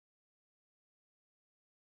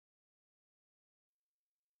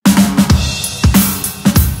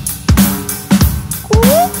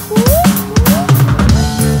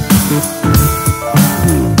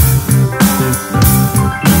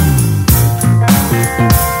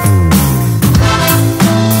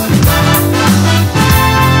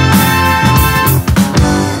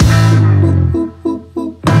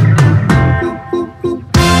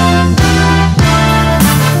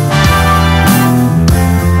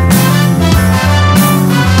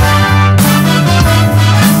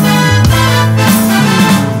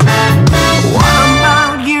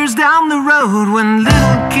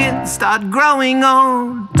growing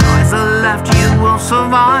old. Toys are left, you will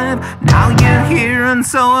survive. Now you're here and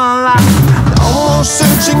so alive. No more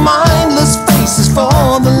searching mindless faces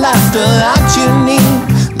for the laughter that you need.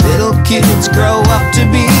 Little kids grow up to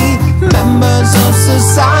be members of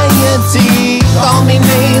society. Call me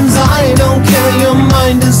names, I don't care, your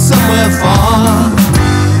mind is somewhere far.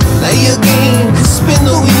 Play your game, spin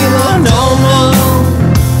the wheel, I don't know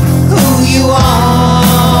who you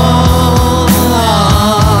are.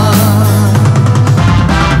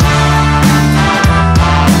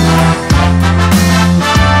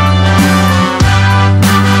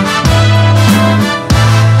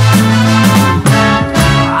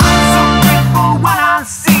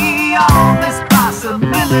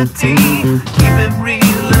 Keep it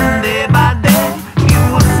real and day by day you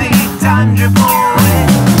will see tangible way.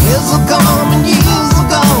 Years will come and years will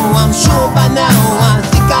go, I'm sure by now, I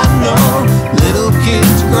think I know. Little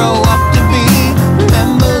kids grow up to be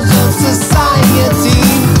members of society.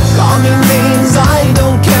 Call me names, I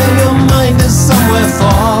don't care, your mind is somewhere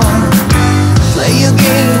far. Play your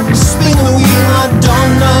game, spin the wheel, I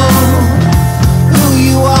don't know who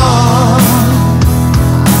you are.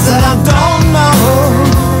 I said I don't know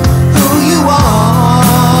who you are.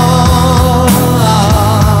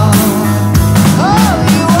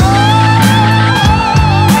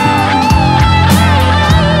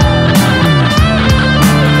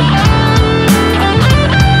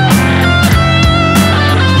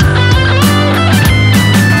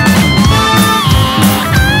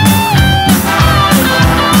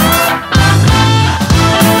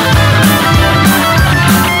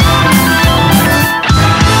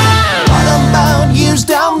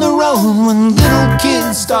 When little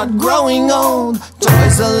kids start growing old,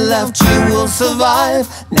 toys are left, you will survive.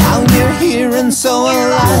 Now you're here and so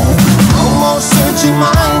alive. No more searching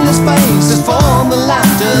mindless faces for the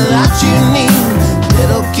laughter that you need.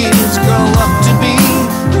 Little kids grow up to be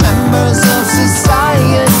members of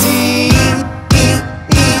society.